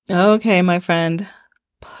Okay, my friend,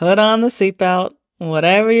 put on the seatbelt,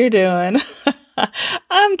 whatever you're doing.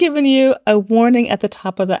 I'm giving you a warning at the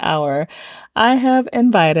top of the hour. I have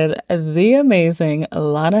invited the amazing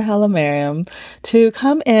Lana Halamariam to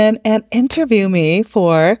come in and interview me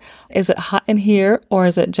for Is It Hot in Here or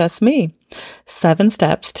Is It Just Me? 7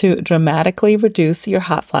 steps to dramatically reduce your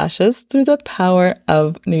hot flashes through the power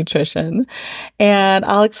of nutrition. And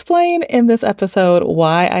I'll explain in this episode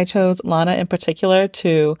why I chose Lana in particular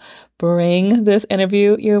to bring this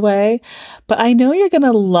interview your way. But I know you're going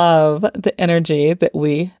to love the energy that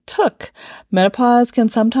we took. Menopause can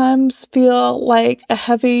sometimes feel like a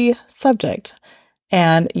heavy subject.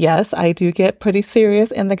 And yes, I do get pretty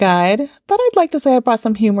serious in the guide, but I'd like to say I brought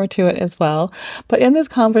some humor to it as well. But in this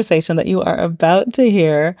conversation that you are about to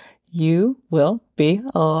hear, you will be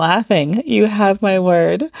laughing. You have my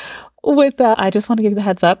word. With that, I just want to give you the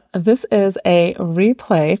heads up. This is a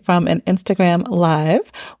replay from an Instagram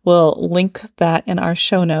live. We'll link that in our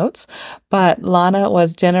show notes. But Lana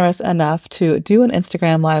was generous enough to do an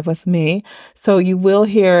Instagram live with me. So you will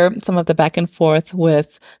hear some of the back and forth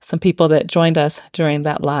with some people that joined us during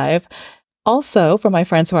that live. Also, for my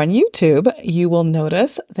friends who are on YouTube, you will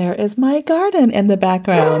notice there is my garden in the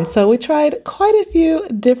background. So we tried quite a few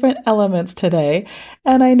different elements today,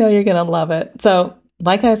 and I know you're going to love it. So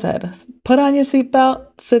like I said, put on your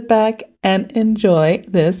seatbelt, sit back, and enjoy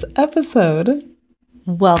this episode.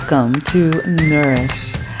 Welcome to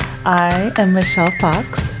Nourish. I am Michelle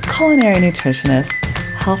Fox, culinary nutritionist,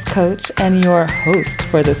 health coach, and your host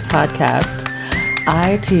for this podcast.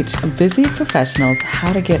 I teach busy professionals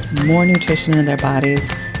how to get more nutrition in their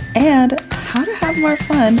bodies and how to have more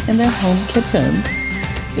fun in their home kitchens.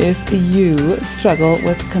 If you struggle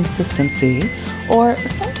with consistency or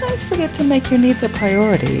sometimes forget to make your needs a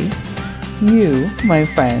priority, you, my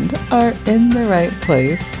friend, are in the right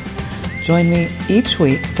place. Join me each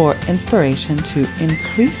week for inspiration to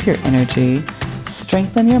increase your energy,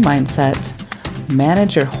 strengthen your mindset,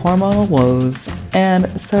 manage your hormonal woes, and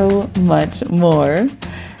so much more.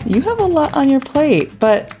 You have a lot on your plate,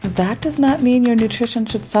 but that does not mean your nutrition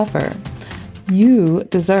should suffer. You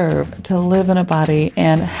deserve to live in a body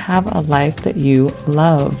and have a life that you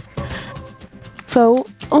love. So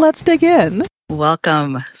let's dig in.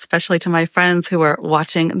 Welcome, especially to my friends who are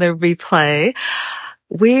watching the replay.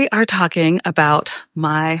 We are talking about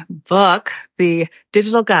my book, the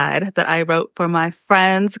digital guide that I wrote for my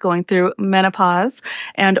friends going through menopause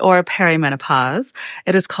and or perimenopause.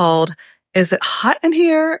 It is called, Is It Hot in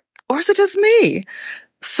Here or Is It Just Me?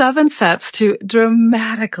 7 steps to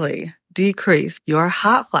dramatically decrease your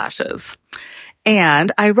hot flashes.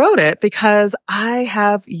 And I wrote it because I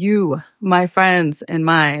have you, my friends, in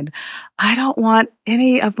mind. I don't want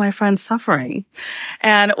any of my friends suffering.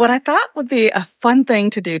 And what I thought would be a fun thing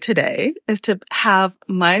to do today is to have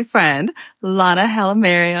my friend Lana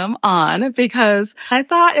Halamariam on, because I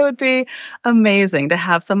thought it would be amazing to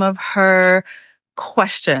have some of her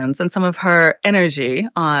questions and some of her energy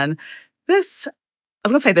on this. I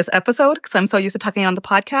was going to say this episode because I'm so used to talking on the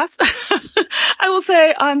podcast. I will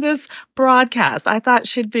say on this broadcast, I thought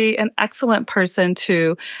she'd be an excellent person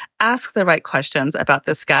to ask the right questions about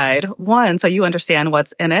this guide. 1, so you understand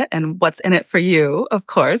what's in it and what's in it for you, of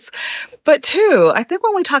course. But 2, I think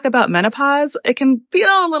when we talk about menopause, it can feel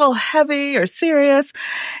a little heavy or serious.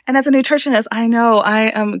 And as a nutritionist, I know I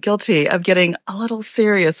am guilty of getting a little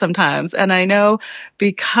serious sometimes. And I know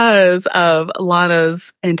because of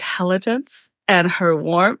Lana's intelligence and her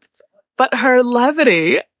warmth, but her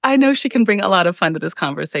levity, I know she can bring a lot of fun to this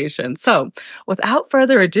conversation. So without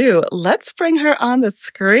further ado, let's bring her on the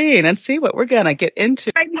screen and see what we're going to get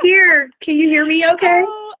into. I'm here. Can you hear me okay?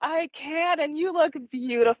 Oh, I can. And you look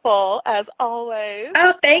beautiful as always.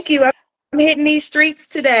 Oh, thank you. I'm hitting these streets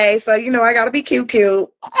today, so I got to be cute. Hey. And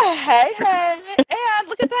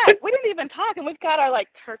look at that. We didn't even talk, and we've got our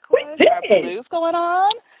turquoise, our blues going on.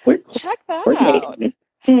 Check that out.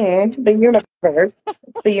 The universe.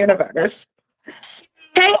 It's the universe.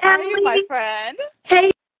 Hey, How are you, my friend?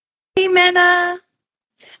 Hey, Mena.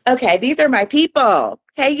 Okay, these are my people.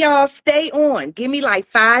 Hey, y'all, stay on. Give me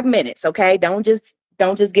 5 minutes, okay? Don't just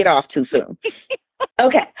get off too soon.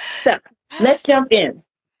 Okay, so let's jump in.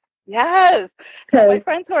 Yes. So my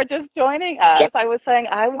friends who are just joining us, I was saying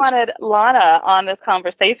I wanted Lana on this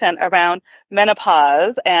conversation around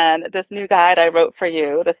menopause and this new guide I wrote for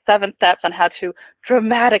you, the 7 steps on how to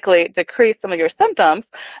dramatically decrease some of your symptoms,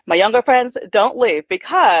 my younger friends don't leave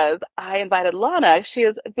because I invited Lana. She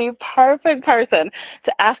is the perfect person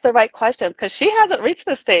to ask the right questions because she hasn't reached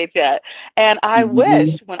this stage yet. And I Mhm.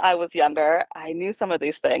 wish when I was younger, I knew some of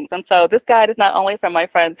these things. And so this guide is not only for my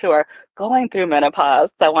friends who are going through menopause,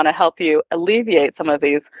 so I want to help you alleviate some of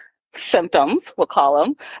these symptoms, we'll call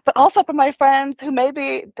them, but also for my friends who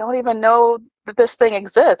maybe don't even know that this thing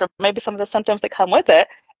exists, or maybe some of the symptoms that come with it.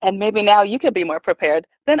 And maybe now you can be more prepared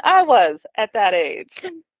than I was at that age.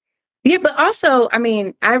 Yeah, but also, I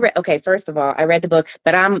mean, I read, okay, first of all, I read the book,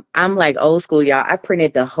 but I'm like old school, y'all. I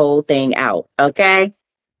printed the whole thing out. Okay.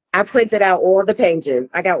 I printed out all the pages.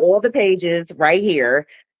 I got all the pages right here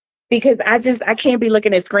because I can't be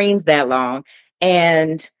looking at screens that long.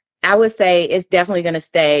 And I would say it's definitely going to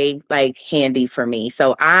stay like handy for me.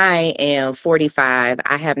 So I am 45.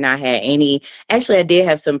 I have not had any, actually, I did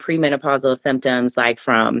have some premenopausal symptoms like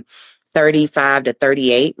from 35 to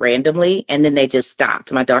 38 randomly. And then they just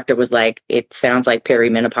stopped. My doctor was like, it sounds like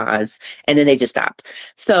perimenopause. And then they just stopped.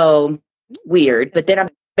 So weird. But then I've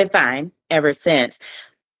Interesting. been fine ever since.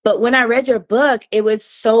 But when I read your book, it was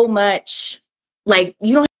so much like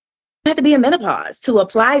you don't have to be in menopause to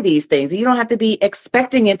apply these things. You don't have to be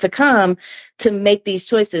expecting it to come to make these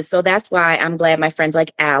choices. So that's why I'm glad my friends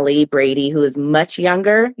like Allie Brady, who is much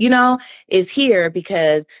younger, is here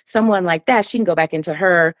because someone like that, she can go back into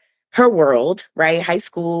her world, right? High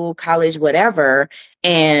school, college, whatever,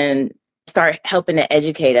 and start helping to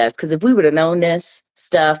educate us. Because if we would have known this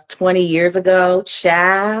stuff 20 years ago,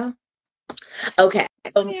 child. Okay.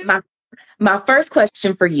 So Yeah. my first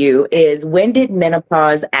question for you is when did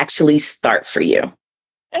menopause actually start for you?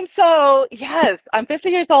 And so, yes, I'm 50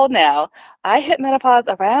 years old now. I hit menopause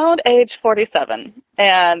around age 47.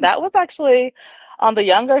 And that was actually on the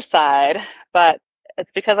younger side, but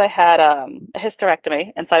it's because I had a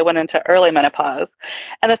hysterectomy. And so I went into early menopause.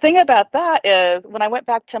 And the thing about that is when I went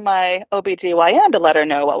back to my OBGYN to let her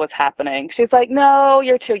know what was happening, she's like, no,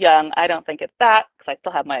 you're too young. I don't think it's that because I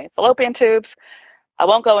still have my fallopian tubes. I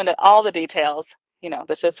won't go into all the details.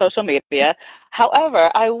 This is social media. However,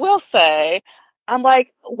 I will say, I'm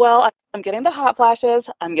like, well, I'm getting the hot flashes.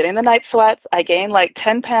 I'm getting the night sweats. I gained like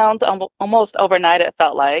 10 pounds almost overnight, it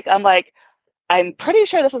felt like. I'm like, I'm pretty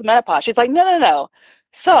sure this is menopause. She's like, no, no, no.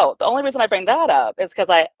 So the only reason I bring that up is because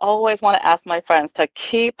I always want to ask my friends to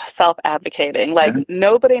keep self-advocating. Like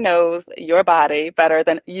nobody knows your body better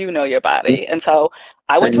than you know your body. And so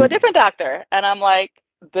I went to a different doctor and I'm like,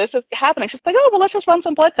 this is happening. She's like, oh, well, let's just run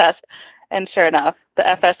some blood tests. And sure enough, the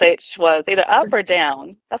FSH was either up or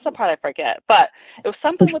down. That's the part I forget. But it was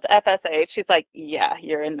something with the FSH. She's like, yeah,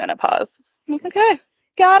 you're in menopause. I'm like, okay,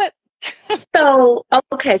 got it. So,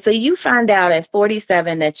 okay, so you find out at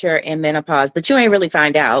 47 that you're in menopause, but you ain't really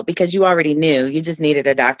find out because you already knew. You just needed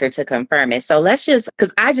a doctor to confirm it. So let's just,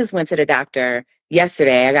 because I just went to the doctor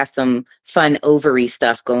yesterday. I got some fun ovary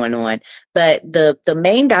stuff going on. But the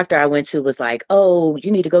main doctor I went to was like, oh,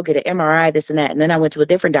 you need to go get an MRI, this and that. And then I went to a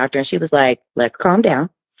different doctor and she was like, let's calm down.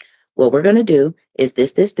 What we're going to do is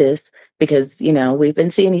this, because, we've been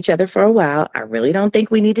seeing each other for a while. I really don't think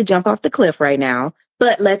we need to jump off the cliff right now,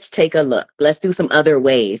 but let's take a look. Let's do some other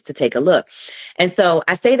ways to take a look. And so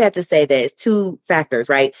I say that to say that it's two factors,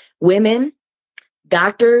 right? Women,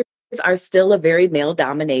 doctors are still a very male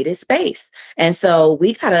dominated space. And so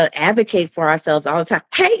we got to advocate for ourselves all the time.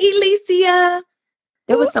 Hey, Alicia.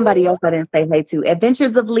 There was somebody else I didn't say hey to.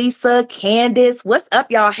 Adventures of Lisa, Candace. What's up,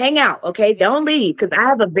 y'all? Hang out, okay? Don't leave because I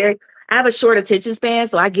have a short attention span,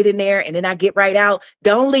 so I get in there and then I get right out.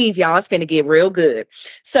 Don't leave, y'all. It's gonna get real good.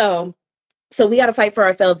 So, so we got to fight for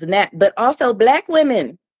ourselves in that. But also, Black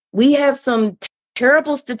women, we have some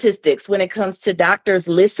terrible statistics when it comes to doctors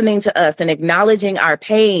listening to us and acknowledging our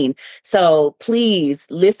pain. So please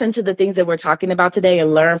listen to the things that we're talking about today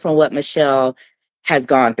and learn from what Michelle has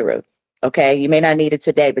gone through. Okay. You may not need it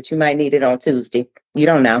today, but you might need it on Tuesday. You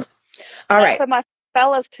don't know. All And right. for my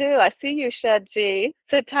fellas too, I see you, Shed G.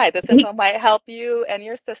 Sit tight. This info might help you and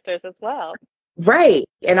your sisters as well. Right.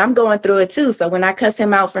 And I'm going through it too. So when I cuss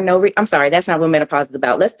him out for no reason, I'm sorry, that's not what menopause is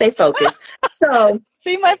about. Let's stay focused. So,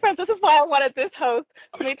 See, my friends, this is why I wanted this host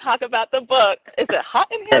to me talk about the book. Is it hot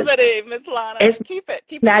and yes, heavy, Miss Lana? it's Keep it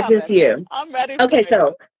not just coming. you. I'm ready Okay. for So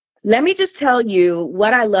you. Let me just tell you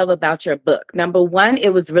what I love about your book. Number one,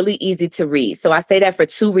 it was really easy to read. So I say that for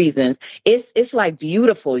two reasons. It's like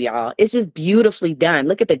beautiful, y'all. It's just beautifully done.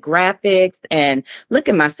 Look at the graphics and look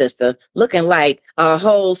at my sister looking like a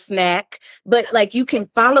whole snack. But like you can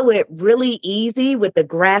follow it really easy with the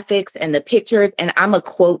graphics and the pictures. And I'm a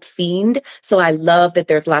quote fiend. So I love that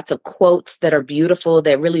there's lots of quotes that are beautiful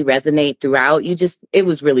that really resonate throughout. It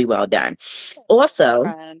was really well done. My Also,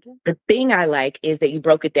 friend. the thing I like is that you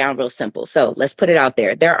broke it down real simple. So let's put it out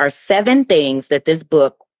there. There are 7 things that this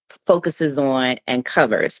book focuses on and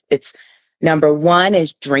covers. It's number one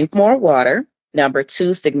is drink more water. Number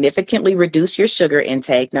two, significantly reduce your sugar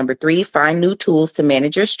intake. Number three, find new tools to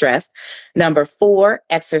manage your stress. Number four,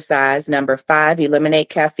 exercise. Number five, eliminate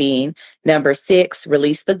caffeine. Number six,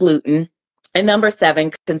 release the gluten. And number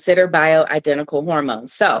seven, consider bioidentical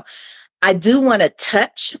hormones. So I do want to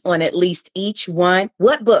touch on at least each one.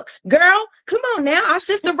 What book? Girl, come on now. Our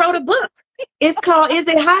sister wrote a book. It's called Is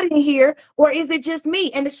It Hot in Here or Is It Just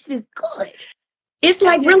Me? And the shit is good. It's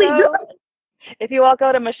like If you really go, good. if you all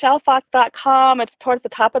go to michellefox.com, it's towards the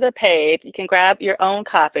top of the page. You can grab your own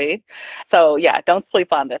copy. So yeah, don't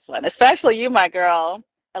sleep on this one, especially you, my girl,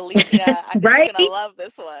 Alicia. I think you're Right? gonna love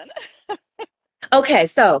this one. Okay,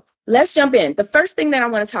 so let's jump in. The first thing that I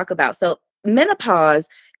want to talk about. So, menopause,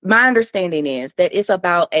 my understanding is that it's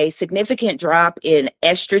about a significant drop in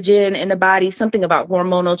estrogen in the body, something about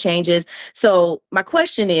hormonal changes. So, my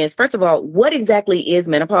question is first of all, what exactly is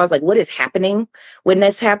menopause? Like, what is happening when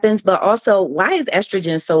this happens? But also, why is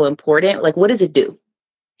estrogen so important? Like, what does it do?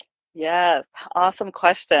 Yes, awesome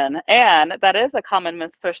question. And that is a common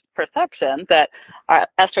misperception that our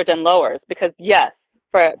estrogen lowers because, yes,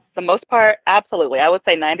 for the most part, absolutely. I would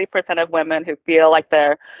say 90% of women who feel like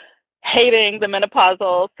they're hating the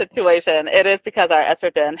menopausal situation, it is because our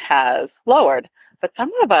estrogen has lowered. But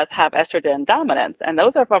some of us have estrogen dominance, and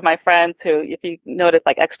those are for my friends who, if you notice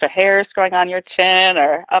like extra hairs growing on your chin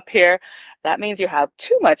or up here, that means you have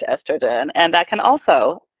too much estrogen, and that can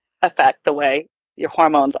also affect the way your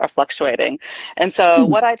hormones are fluctuating. And so,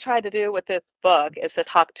 Hmm. what I tried to do with this book is to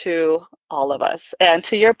talk to all of us. And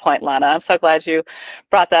to your point, Lana, I'm so glad you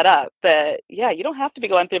brought that up. That yeah, you don't have to be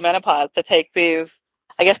going through menopause to take these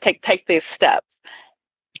I guess take these steps.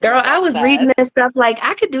 Girl, With I that was reading said, this stuff like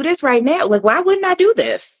I could do this right now. Like, why wouldn't I do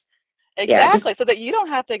this? Yeah, just exactly, so that you don't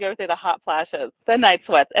have to go through the hot flashes, the night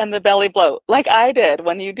sweats, and the belly bloat like I did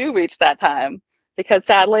when you do reach that time. Because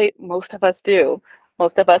sadly, most of us do.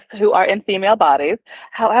 Most of us who are in female bodies.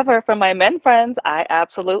 However, for my men friends, I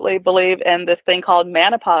absolutely believe in this thing called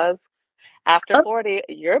menopause. After oh, 40,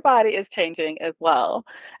 your body is changing as well.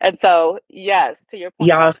 And so, yes, to your point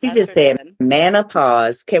y'all, about she just said estrogen,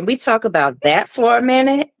 menopause. Can we talk about that for a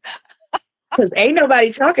minute? Because ain't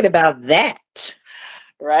nobody talking about that.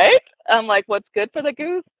 right? I'm like, what's good for the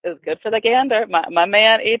goose is good for the gander. My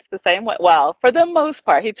man eats the same way. Well, for the most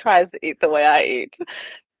part, he tries to eat the way I eat.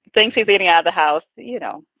 Things he's eating out of the house,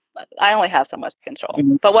 I only have so much control.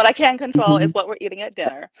 Mhm. But what I can control is Mhm. what we're eating at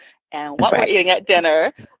dinner. And That's what we're right. eating at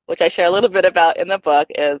dinner, which I share a little bit about in the book,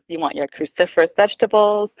 is you want your cruciferous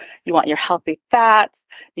vegetables, you want your healthy fats,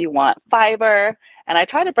 you want fiber. And I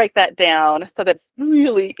try to break that down so that it's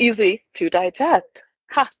really easy to digest.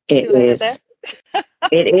 Ha, see It what I did there? is.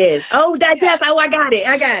 It is. Oh, Yeah. digest. Oh, I got it.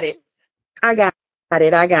 I got it. I got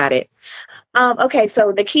it. I got it. Okay,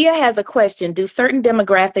 so Nakia has a question. Do certain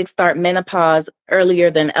demographics start menopause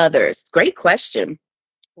earlier than others? Great question.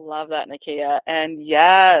 Love that, Nakia. And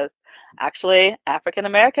yes, actually, African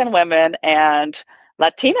American women and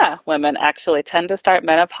Latina women actually tend to start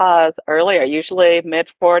menopause earlier, usually mid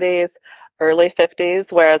 40s, early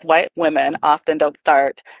 50s, whereas white women often don't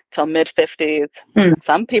start till mid 50s, Hmm.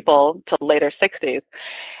 some people till later 60s.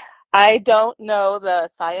 I don't know the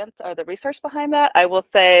science or the research behind that. I will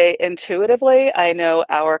say intuitively, I know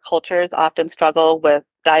our cultures often struggle with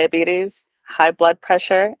diabetes, high blood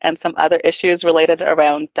pressure, and some other issues related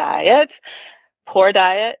around diet, poor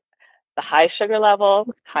diet, the high sugar level,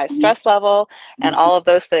 high stress level, and all of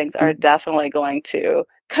those things are definitely going to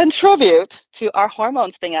contribute to our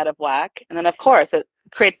hormones being out of whack. And then, of course, it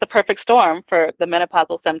creates the perfect storm for the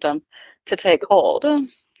menopausal symptoms to take hold.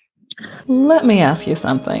 Let me ask you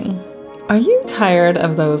something. Are you tired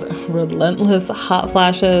of those relentless hot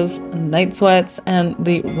flashes, night sweats, and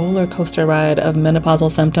the roller coaster ride of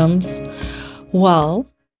menopausal symptoms? Well,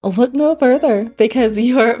 look no further because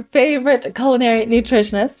your favorite culinary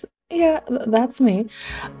nutritionist, yeah, that's me,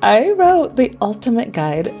 I wrote the ultimate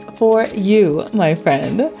guide for you, my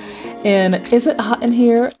friend. And is it hot in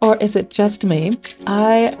here or is it just me?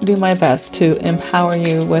 I do my best to empower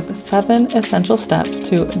you with 7 essential steps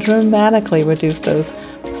to dramatically reduce those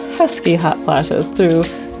pesky hot flashes through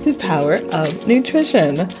the power of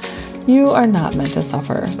nutrition. You are not meant to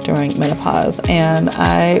suffer during menopause, and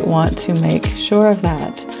I want to make sure of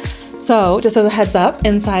that. So, just as a heads up,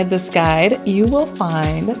 inside this guide, you will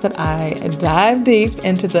find that I dive deep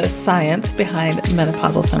into the science behind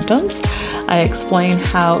menopausal symptoms. I explain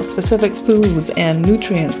how specific foods and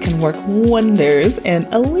nutrients can work wonders in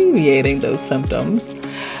alleviating those symptoms.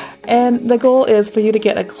 And the goal is for you to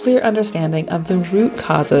get a clear understanding of the root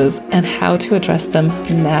causes and how to address them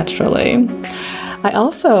naturally. I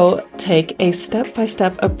also take a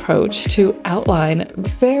step-by-step approach to outline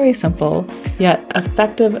very simple yet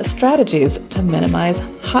effective strategies to minimize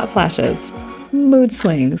hot flashes, mood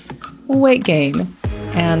swings, weight gain,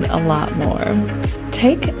 and a lot more.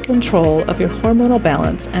 Take control of your hormonal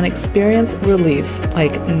balance and experience relief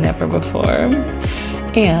like never before.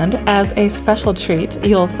 And as a special treat,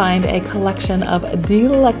 you'll find a collection of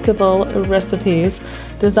delectable recipes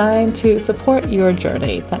designed to support your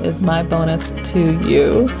journey. That is my bonus to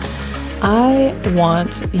you. I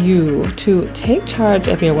want you to take charge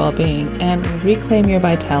of your well-being and reclaim your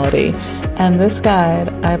vitality. And this guide,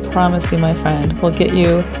 I promise you, my friend, will get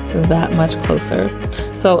you that much closer.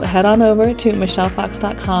 So head on over to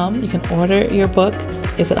michellefox.com. You can order your book,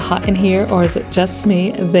 Is It Hot in Here or Is It Just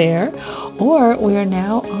Me, there? Or we are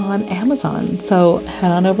now on Amazon. So head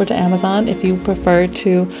on over to Amazon if you prefer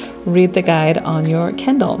to read the guide on your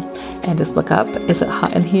Kindle. And just look up, Is It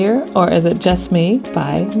Hot in Here or Is It Just Me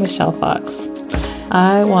by Michelle Fox.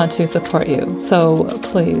 I want to support you. So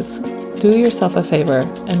please do yourself a favor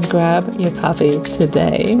and grab your coffee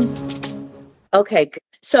today. Okay,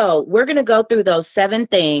 so we're going to go through those 7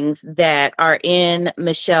 things that are in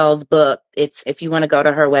Michelle's book. It's, if you want to go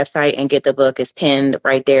to her website and get the book, it's pinned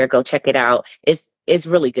right there. Go check it out. It's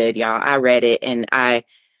really good, y'all. I read it and I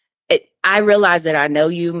realized that I know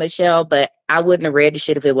you, Michelle, but I wouldn't have read the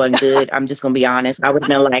shit if it wasn't good. I'm just going to be honest. I would have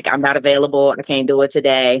been like, I'm not available. I can't do it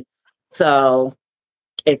today. So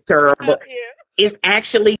it's terrible. It's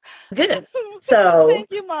actually good. So Thank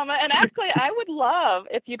you, Mama. And actually, I would love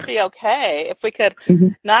if you'd be okay if we could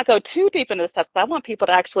mhm, not go too deep into this stuff. 'Cause I want people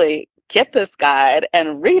to actually get this guide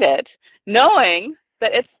and read it, knowing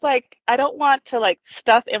that it's like I don't want to like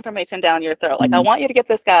stuff information down your throat. Like I mhm, want you to get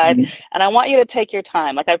this guide, mhm. and I want you to take your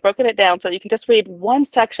time. Like I've broken it down so you can just read one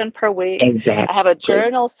section per week. I have a Exactly.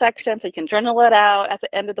 journal section so you can journal it out at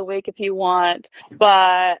the end of the week if you want.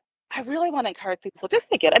 But I really want to encourage people just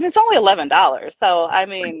to get it. I mean, it's only $11. So, I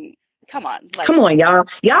mean, come on. Like, Come on, y'all.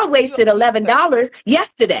 Y'all wasted you deserve it. $11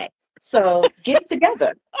 yesterday. So get it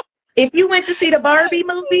together. If you went to see the Barbie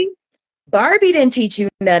movie, Barbie didn't teach you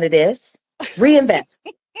none of this. Reinvest.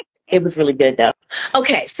 It was really good though.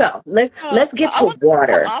 Okay, so let's get I to want to talk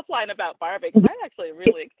water. offline about Barbie because I'm actually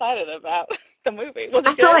really excited about the movie. Was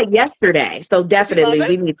I it saw good? it yesterday, so Did you love definitely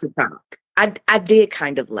we it? need to talk. I did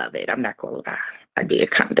kind of love it. I'm not gonna lie. I did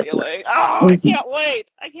kind of love Feeling. Oh, I it. can't wait.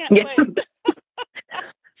 I can't Mhm. wait.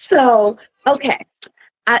 So, okay.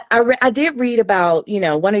 I did read about,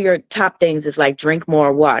 one of your top things is like drink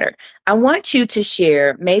more water. I want you to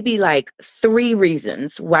share maybe like 3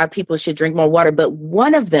 reasons why people should drink more water, but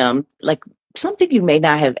one of them, like something you may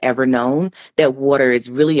not have ever known that water is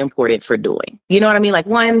really important for doing. You know what I mean? Like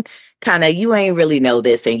one kind of, you ain't really know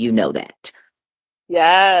this and you know that.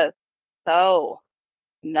 Yes. So,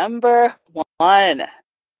 number one.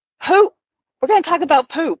 Poop. We're going to talk about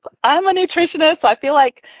poop. I'm a nutritionist, so I feel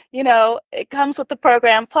like, it comes with the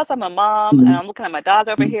program. Plus, I'm a mom and Mhm. I'm looking at my dog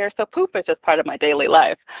over here. So, poop is just part of my daily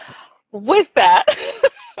life. With that,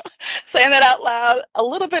 saying that out loud, a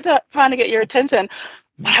little bit trying to get your attention,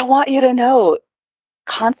 but I want you to know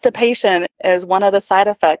constipation is one of the side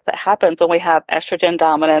effects that happens when we have estrogen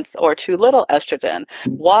dominance or too little estrogen.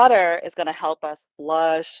 Water is going to help us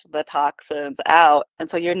flush the toxins out. And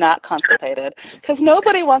so you're not constipated because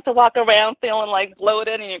nobody wants to walk around feeling like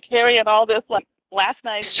bloated and you're carrying all this like last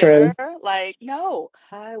night's It's dinner. true. Like, no,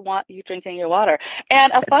 I want you drinking your water.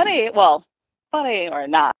 And a funny, well, funny or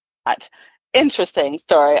not, interesting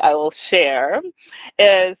story I will share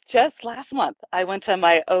is just last month I went to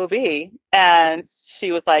my OB and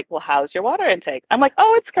she was like, well, how's your water intake? I'm like,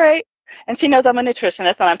 oh, it's great. And she knows I'm a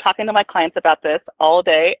nutritionist and I'm talking to my clients about this all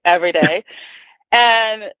day, every day.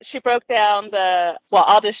 And she broke down well,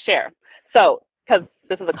 I'll just share. So, because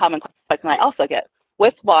this is a common question I also get.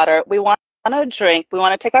 With water, we want to drink, we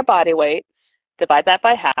want to take our body weight, divide that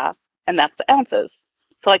by half, and that's the ounces.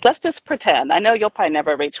 So, like, let's just pretend. I know you'll probably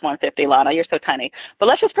never reach 150, Lana. You're so tiny. But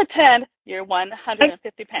let's just pretend you're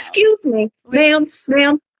 150 pounds. Excuse me,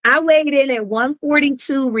 ma'am. I weighed in at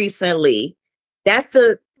 142 recently. That's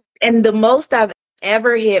and the most I've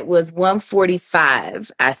ever hit was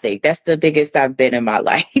 145, I think. That's the biggest I've been in my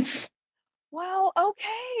life. Well,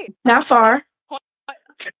 okay. Not far. Point,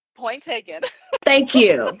 point taken. Thank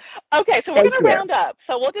you. Okay, so we're Thank gonna you. round up.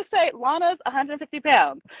 So we'll just say Lana's 150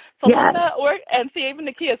 pounds. So Yes. Lana, and see, even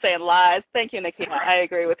Nakia saying lies. Thank you, Nakia. I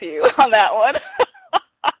agree with you on that one.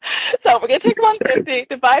 So we're gonna take 150,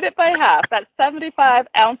 divide it by half. That's 75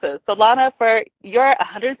 ounces. So Lana, for your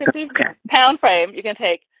 150 Okay. pound frame, you can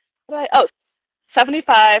take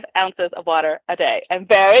 75 ounces of water a day. And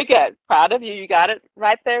very good. Proud of you. You got it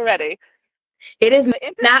right there ready. It is The not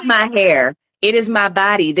interesting my hair. It is my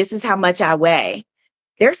body. This is how much I weigh.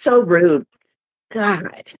 They're so rude.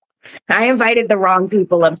 God. I invited the wrong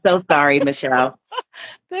people. I'm so sorry, Michelle.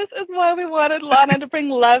 This is why we wanted Lana to bring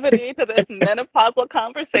levity to this menopausal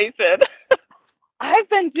conversation. I've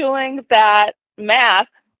been doing that math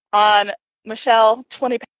on Michelle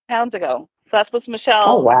 20 pounds ago. So that was Oh,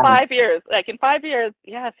 Michelle wow. 5 years. Like in 5 years,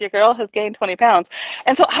 yes, your girl has gained 20 pounds.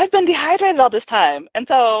 And so I've been dehydrated all this time. And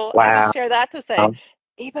so I just Wow. share that to say,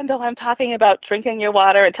 even though I'm talking about drinking your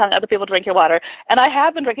water and telling other people to drink your water, and I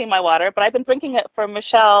have been drinking my water, but I've been drinking it for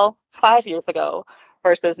Michelle 5 years ago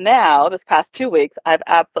versus now, this past 2 weeks, I've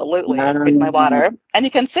absolutely increased my water. Um, And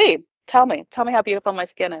you can see, tell me how beautiful my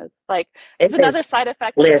skin is. Like, it it's is, another side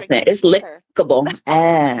effect of listen, drinking it's water. lickable.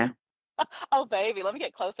 Ah, Oh, baby, let me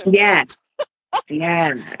get closer for you. yes.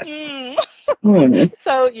 Yes. Mm. Hmm.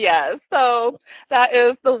 So, yes, so that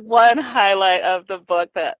is the one highlight of the book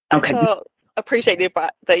that I Okay. so appreciate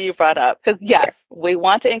that you brought up. Because, yes, we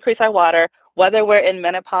want to increase our water, whether we're in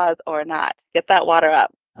menopause or not. Get that water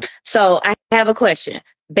up. So I have a question.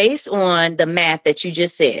 Based on the math that you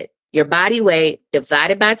just said, your body weight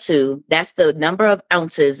divided by two, that's the number of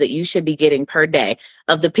ounces that you should be getting per day.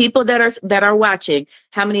 Of the people that are watching,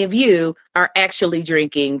 how many of you are actually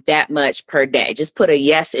drinking that much per day? Just put a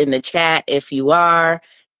yes in the chat if you are,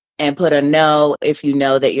 and put a no if you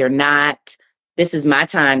know that you're not. This is my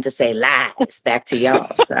time to say lies back to y'all.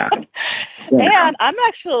 So, you know. And I'm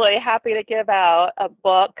actually happy to give out a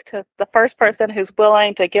book to the first person who's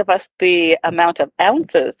willing to give us the amount of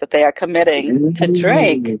ounces that they are committing to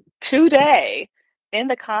drink Ooh, today in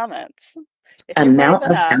the comments. If you're brave amount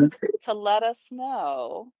of enough ounces. to let us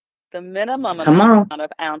know the minimum Come amount on.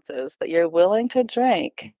 of ounces that you're willing to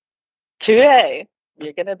drink today,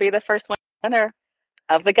 you're going to be the first winner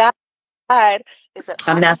of the guide. Is it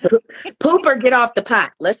I'm hot? not poop or get off the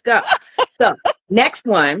pot. Let's go. So next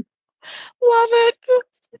one. Love it.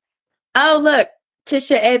 Oh, look,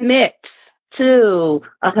 Tisha admits to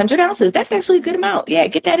 100 ounces. That's actually a good amount. Yeah,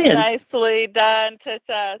 get that in. Nicely done,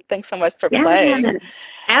 Tisha. Thanks so much for playing. Yes,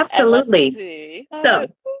 And let's absolutely. see.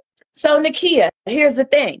 So, Nakia, here's the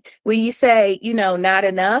thing. When you say, not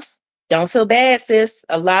enough, don't feel bad, sis.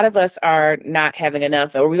 A lot of us are not having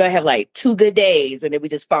enough, or we might have like 2 good days and then we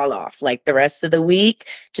just fall off. Like the rest of the week,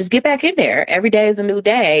 just get back in there. Every day is a new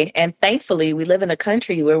day. And thankfully, we live in a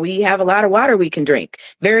country where we have a lot of water we can drink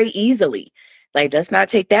very easily. Like, let's not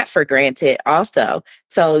take that for granted, also.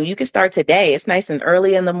 So, you can start today. It's nice and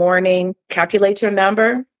early in the morning. Calculate your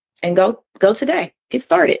number and go today. Get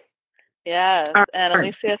started. Yes, All and right.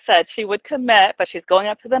 Alicia said she would commit, but she's going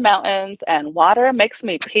up to the mountains, and water makes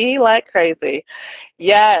me pee like crazy.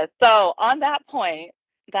 Yes, so on that point,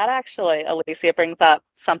 that actually, Alicia brings up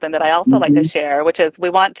something that I also like to Mhm. share, which is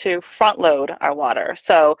we want to front load our water.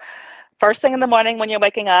 So first thing in the morning when you're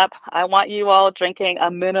waking up, I want you all drinking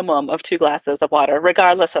a minimum of 2 glasses of water,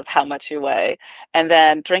 regardless of how much you weigh. And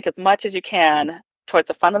then drink as much as you can towards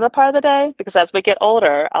the front of the part of the day, because as we get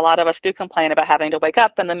older, a lot of us do complain about having to wake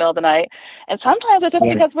up in the middle of the night. And sometimes it's just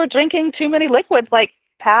Yeah. because we're drinking too many liquids, like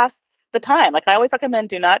past the time. Like I always recommend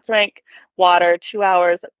do not drink water 2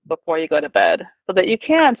 hours before you go to bed so that you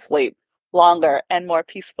can sleep longer and more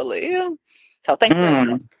peacefully. So thanks for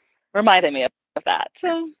Mm. reminding me of that.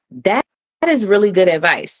 That is really good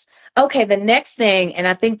advice. Okay, the next thing, and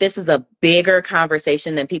I think this is a bigger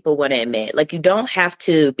conversation than people want to admit. Like, you don't have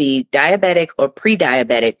to be diabetic or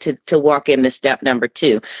pre-diabetic to walk into step number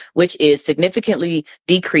two, which is significantly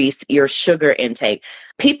decrease your sugar intake.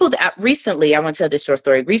 People that recently, I want to tell this short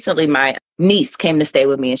story. Recently, my niece came to stay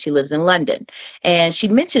with me, and she lives in London. And she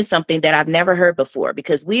mentioned something that I've never heard before,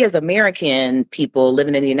 because we as American people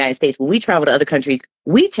living in the United States, when we travel to other countries,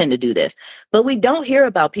 we tend to do this. But we don't hear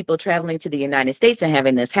about people traveling to the United States and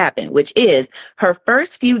having this happen, which is her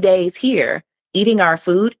first few days here eating our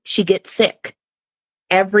food, she gets sick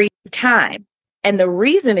every time. And the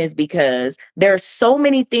reason is because there are so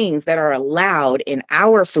many things that are allowed in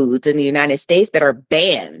our foods in the United States that are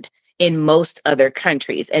banned in most other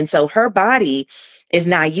countries. And so her body is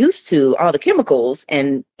not used to all the chemicals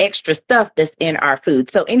and extra stuff that's in our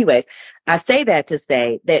food. So, anyways, I say that to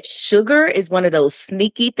say that sugar is one of those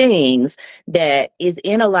sneaky things that is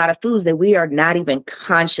in a lot of foods that we are not even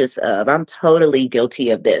conscious of. I'm totally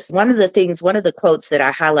guilty of this. One of the quotes that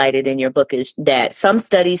I highlighted in your book is that some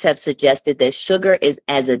studies have suggested that sugar is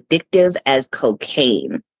as addictive as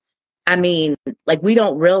cocaine. I mean, like we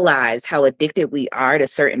don't realize how addicted we are to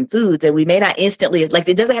certain foods, and we may not instantly, like,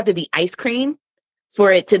 it doesn't have to be ice cream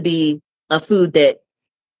for it to be a food that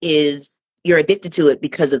is, you're addicted to it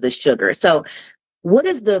because of the sugar. So, what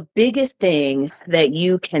is the biggest thing that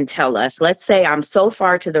you can tell us? Let's say I'm so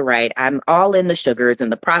far to the right, I'm all in the sugars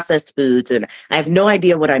and the processed foods, and I have no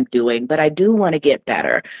idea what I'm doing, but I do want to get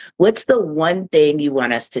better. What's the one thing you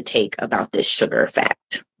want us to take about this sugar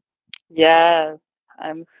fact? Yes,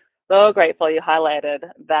 I'm so grateful you highlighted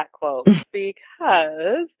that quote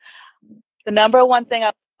because the number one thing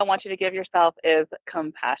I want you to give yourself is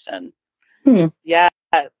compassion. Hmm. Yes,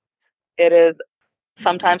 it is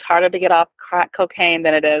sometimes harder to get off crack cocaine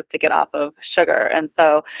than it is to get off of sugar. And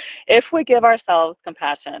so if we give ourselves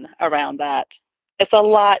compassion around that, it's a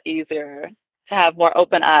lot easier to have more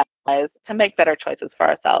open eyes to make better choices for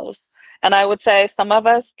ourselves. And I would say some of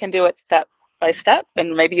us can do it step by step,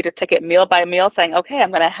 and maybe you just take it meal by meal, saying, okay,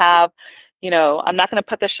 I'm going to have, I'm not going to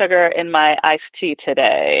put the sugar in my iced tea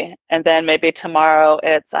today. And then maybe tomorrow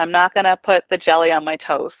I'm not going to put the jelly on my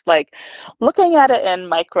toast. Like looking at it in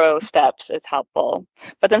micro steps is helpful.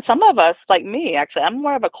 But then some of us, like me, actually, I'm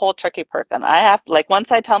more of a cold turkey person. I have, like,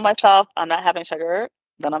 once I tell myself I'm not having sugar,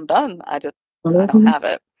 then I'm done. I don't Mhm. have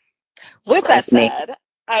it. With that That's me. said,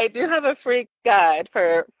 I do have a free guide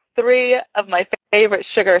for three of my favorite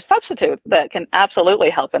sugar substitutes that can absolutely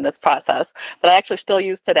help in this process that I actually still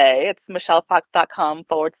use today. It's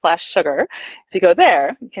michellefox.com/sugar. If you go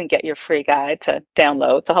there, you can get your free guide to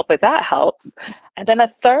download. So hopefully that helps. And then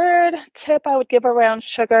a third tip I would give around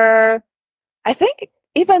sugar, I think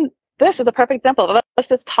even this is a perfect example of us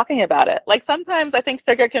just talking about it. Like sometimes I think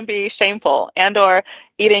sugar can be shameful and or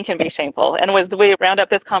eating can be shameful. And as we round up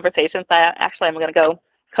this conversation, so I'm going to go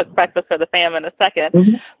cook breakfast for the fam in a second.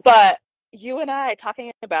 Mhm. But you and I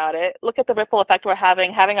talking about it, look at the ripple effect we're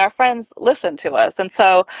having our friends listen to us. And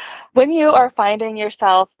so when you are finding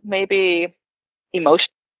yourself maybe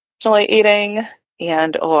emotionally eating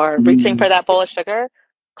and or reaching Mhm. for that bowl of sugar,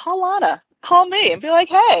 call Lana, call me and be like,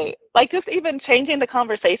 hey, like just even changing the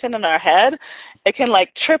conversation in our head, it can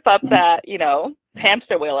like trip up that,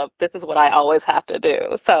 hamster wheel of this is what I always have to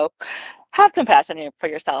do. So have compassion for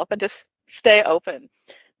yourself and just stay open.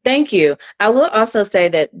 Thank you. I will also say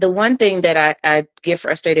that the one thing that I get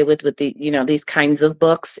frustrated with the, these kinds of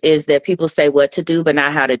books is that people say what to do, but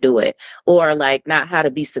not how to do it, or like not how to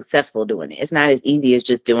be successful doing it. It's not as easy as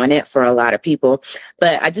just doing it for a lot of people.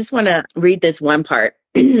 But I just want to read this one part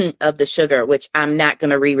of the sugar, which I'm not going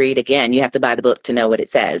to reread again. You have to buy the book to know what it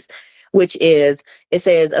says, which is, it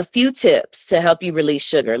says a few tips to help you release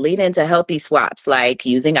sugar. Lean into healthy swaps like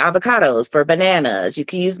using avocados for bananas. You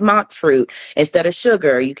can use monk fruit instead of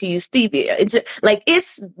sugar. You can use stevia.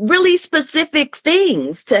 It's really specific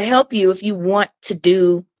things to help you if you want to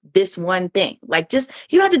do this one thing. Like, just,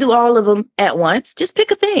 you don't have to do all of them at once. Just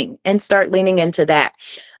pick a thing and start leaning into that.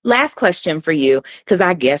 Last question for you, because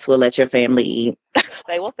I guess we'll let your family eat.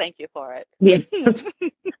 They will thank you for Yeah, it.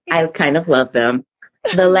 I kind of love them.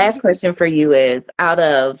 The last question for you is, out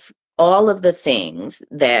of all of the things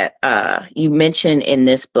that you mentioned in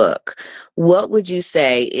this book, what would you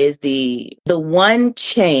say is the one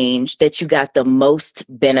change that you got the most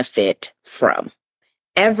benefit from?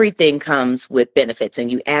 Everything comes with benefits, and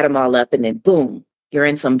you add them all up, and then boom, you're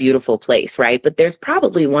in some beautiful place, right? But there's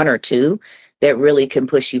probably one or two that really can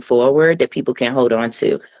push you forward that people can hold on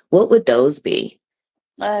to. What would those be?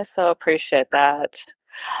 I so appreciate that.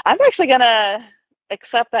 I'm actually going to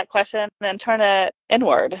accept that question and turn it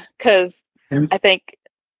inward because I think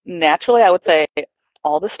naturally I would say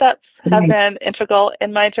all the steps have been integral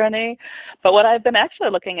in my journey. But what I've been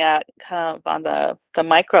actually looking at kind of on the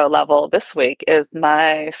micro level this week is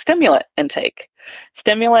my stimulant intake.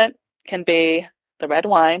 Stimulant can be the red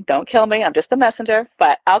wine. Don't kill me. I'm just a messenger.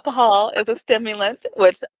 But alcohol is a stimulant,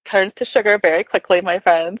 which turns to sugar very quickly, my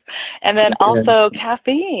friends. And then also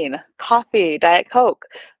caffeine, coffee, Diet Coke.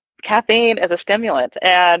 Caffeine is a stimulant.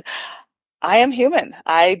 And I am human.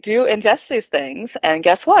 I do ingest these things. And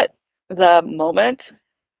guess what? The moment,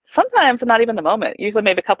 sometimes not even the moment, usually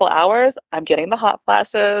maybe a couple hours, I'm getting the hot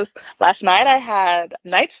flashes. Last night I had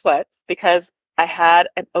night sweats because I had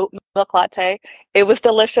an oat milk latte. It was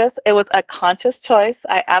delicious. It was a conscious choice.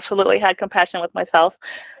 I absolutely had compassion with myself.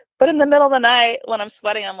 But in the middle of the night when I'm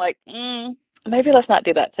sweating, I'm like, maybe let's not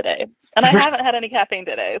do that today. And I haven't had any caffeine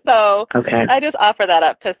today. So Okay. I just offer that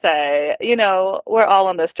up to say, we're all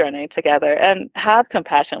on this journey together and have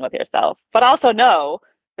compassion with yourself. But also know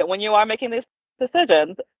that when you are making these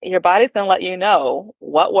decisions, your body's going to let you know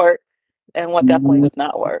what works and what definitely does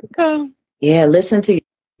not work. Yeah, listen to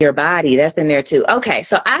your body. That's in there too. Okay,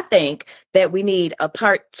 so I think that we need a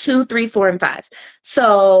part two, three, four, and five.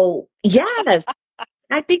 So, yes,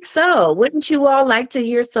 I think so. Wouldn't you all like to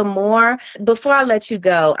hear some more? Before I let you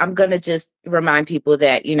go, I'm going to just remind people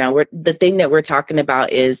that, the thing that we're talking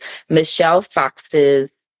about is Michelle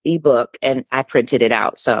Fox's ebook, and I printed it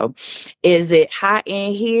out. So, is it hot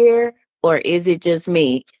in here or is it just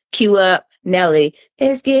me? Cue up Nelly.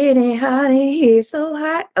 It's getting hot in here, so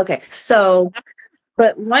hot. Okay, so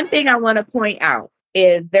but one thing I want to point out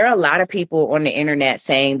is there are a lot of people on the internet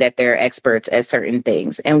saying that they're experts at certain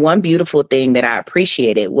things. And one beautiful thing that I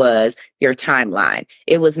appreciated was your timeline.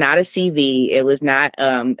 It was not a CV, it was not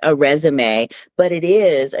a resume, but it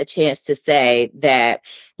is a chance to say that,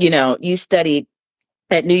 you studied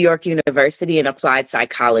at New York University in applied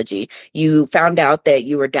psychology. You found out that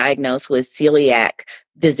you were diagnosed with celiac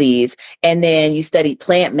disease, and then you studied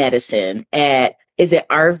plant medicine at, is it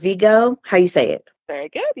Arvigo? How you say it? Very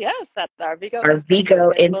good. Yes, that's our Vigo Our Institute Vigo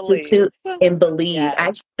in Belize. Institute in Belize. I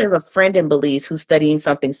Yes. actually have a friend in Belize who's studying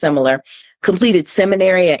something similar. Completed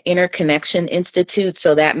seminary at Interconnection Institute,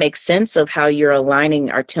 so that makes sense of how you're aligning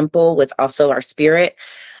our temple with also our spirit.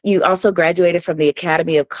 You also graduated from the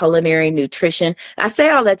Academy of Culinary Nutrition. I say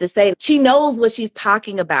all that to say she knows what she's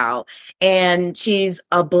talking about, and she's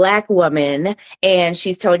a Black woman, and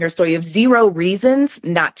she's telling her story of zero reasons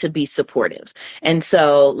not to be supportive. And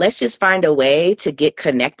so let's just find a way to get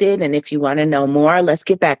connected. And if you want to know more, let's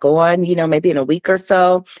get back on, maybe in a week or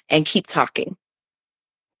so and keep talking.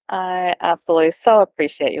 I absolutely so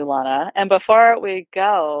appreciate you, Lana. And before we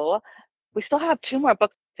go, we still have two more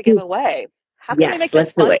books to give away. How can we Yes, make this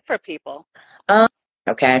let's do fun it. for people? Um,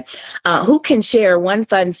 okay. Who can share one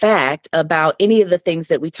fun fact about any of the things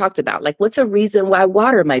that we talked about? Like, what's a reason why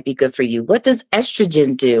water might be good for you? What does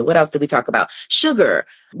estrogen do? What else did we talk about? Sugar.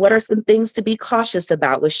 What are some things to be cautious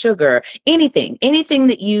about with sugar? Anything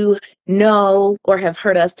that you know or have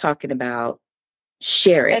heard us talking about,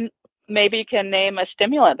 share it. And maybe you can name a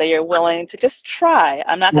stimulant that you're willing to just try.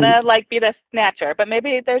 I'm not gonna like be the snatcher, but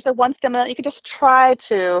maybe there's a one stimulant you could just try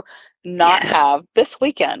to not Yes. have this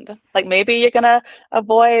weekend. Like maybe you're gonna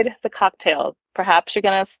avoid the cocktails. Perhaps you're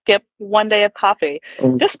gonna skip one day of coffee.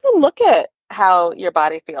 Mm. Just to look at how your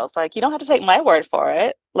body feels. Like you don't have to take my word for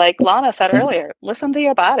it. Like Lana said earlier, listen to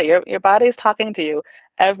your body. Your body is talking to you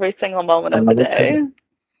every single moment of the day.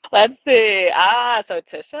 Let's see. So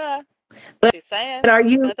Tisha. But She's saying, but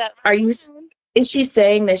set that are red you wine. is she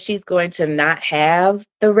saying that she's going to not have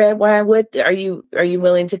the red wine with? Are you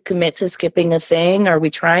willing to commit to skipping a thing? Are we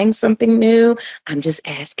trying something new? I'm just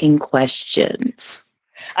asking questions.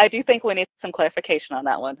 I do think we need some clarification on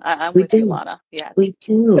that one. I'm We with you, do. Lana. Yes. We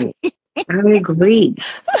do. I agree.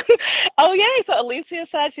 Oh, yay. So Alicia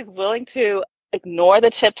said she's willing to ignore the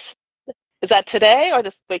chips. Is that today or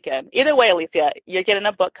this weekend? Either way, Alicia, you're getting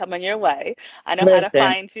a book coming your way. I know how to Listen,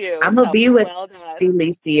 find you. I'm gonna So be with well done.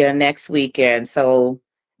 Delicia next weekend, so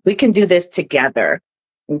we can do this together.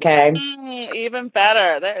 Okay. Even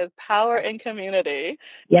better. There is power in community.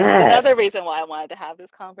 This is another Yes. reason why I wanted to have this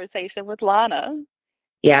conversation with Lana.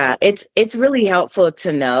 Yeah, it's really helpful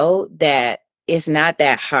to know that it's not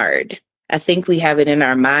that hard. I think we have it in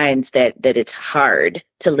our minds that it's hard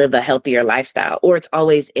to live a healthier lifestyle, or it's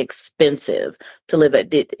always expensive to live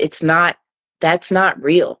it's not, that's not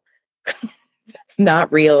real. It's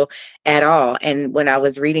not real at all. And when I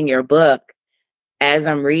was reading your book, as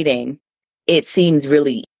I'm reading, it seems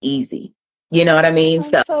really easy. You know what I mean? I'm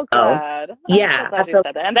So so glad. I'm so yeah, I glad you feel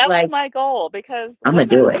said that. And that was like my goal because I'm gonna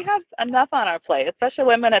do women, it. we have enough on our plate, especially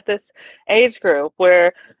women at this age group.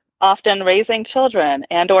 We're often raising children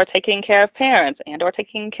and or taking care of parents and or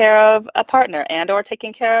taking care of a partner and or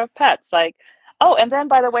taking care of pets. Like, oh, and then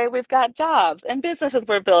by the way, we've got jobs and businesses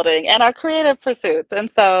we're building and our creative pursuits.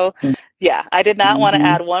 And so, yeah, I did not want to Mhm.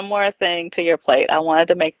 add one more thing to your plate. I wanted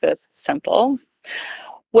to make this simple.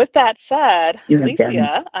 With that said, You have done.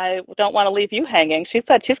 Alicia, I don't want to leave you hanging. She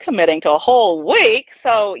said she's committing to a whole week.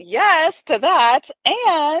 So, yes to that.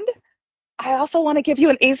 And I also want to give you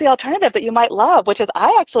an easy alternative that you might love, which is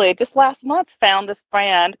I actually just last month found this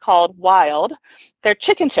brand called Wild. They're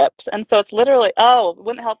chicken chips. And so it's literally, oh, it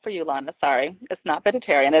wouldn't help for you, Lana. Sorry. It's not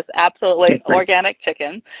vegetarian. It's absolutely Different. organic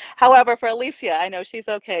chicken. However, for Alicia, I know she's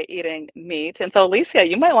okay eating meat. And so, Alicia,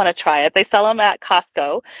 you might want to try it. They sell them at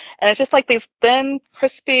Costco. And it's just like these thin,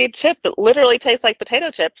 crispy chips that literally taste like potato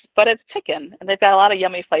chips, but it's chicken. And they've got a lot of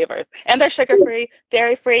yummy flavors. And they're sugar free,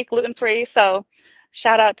 dairy free, gluten free. So,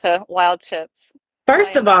 shout out to Wild Chips. I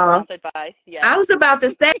First am of not all, sponsored by yet. I was about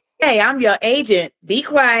to say, hey, I'm your agent. Be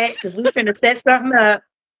quiet because we finna set something up.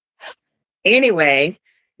 Anyway,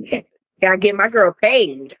 gotta get my girl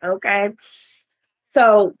paid. Okay.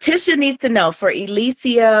 So Tisha needs to know for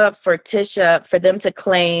Alicia, for Tisha, for them to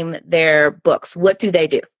claim their books, what do they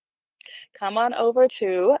do? Come on over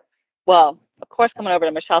to, well, of course, come on over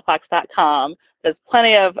to michellefox.com. There's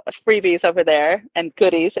plenty of freebies over there and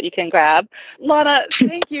goodies that you can grab. Lana,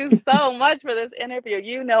 thank you so much for this interview.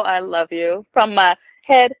 You know I love you from my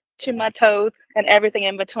head to my toes and everything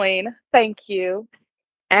in between. Thank you.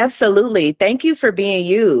 Absolutely. Thank you for being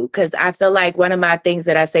you. Because I feel like one of my things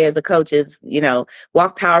that I say as a coach is,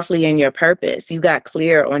 walk powerfully in your purpose. You got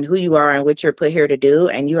clear on who you are and what you're put here to do,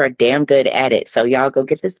 and you are damn good at it. So y'all go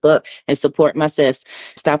get this book and support my sis.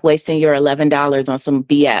 Stop wasting your $11 on some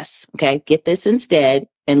BS. Okay. Get this instead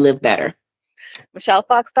and live better.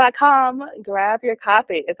 MichelleFox.com. Grab your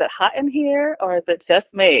copy. Is it hot in here or is it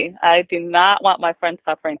just me? I do not want my friends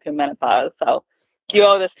suffering through menopause. So you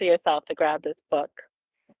owe this to yourself to grab this book.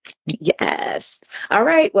 Yes. All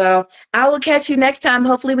right. Well, I will catch you next time.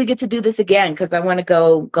 Hopefully we get to do this again because I want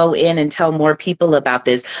to go in and tell more people about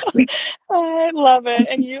this. I love it.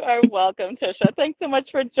 And you are welcome, Tisha. Thanks so much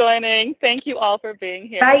for joining. Thank you all for being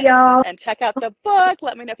Bye, here. y'all. And check out the book.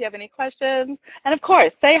 Let me know if you have any questions. And of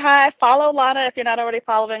course, say hi. Follow Lana if you're not already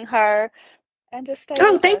following her. And just stay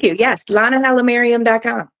Oh, with thank us. you. Yes.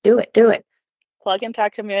 LanaHalamariam.com. Do it. Do it. Plug into our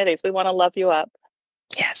communities. We want to love you up.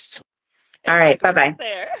 Yes. All It's right. ugly, but Bye-bye. it's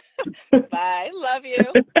there. Bye. Love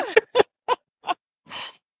you.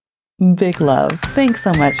 Big love. Thanks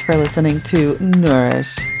so much for listening to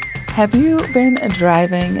Nourish. Have you been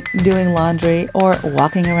driving, doing laundry, or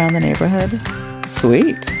walking around the neighborhood?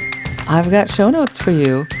 Sweet. I've got show notes for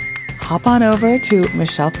you. Hop on over to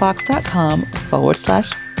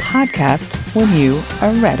michellefox.com/podcast when you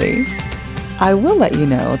are ready. I will let you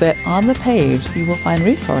know that on the page you will find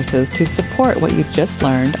resources to support what you just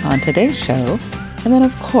learned on today's show. And then,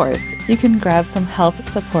 of course, you can grab some health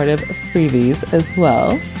supportive freebies as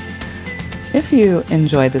well. If you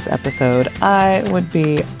enjoyed this episode, I would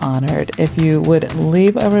be honored if you would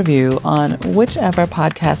leave a review on whichever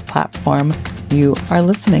podcast platform you are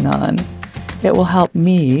listening on. It will help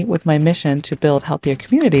me with my mission to build healthier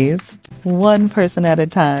communities, one person at a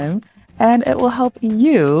time, and it will help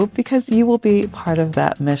you because you will be part of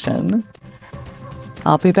that mission.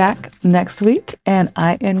 I'll be back next week, and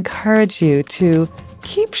I encourage you to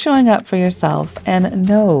keep showing up for yourself and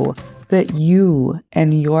know that you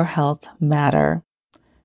and your health matter.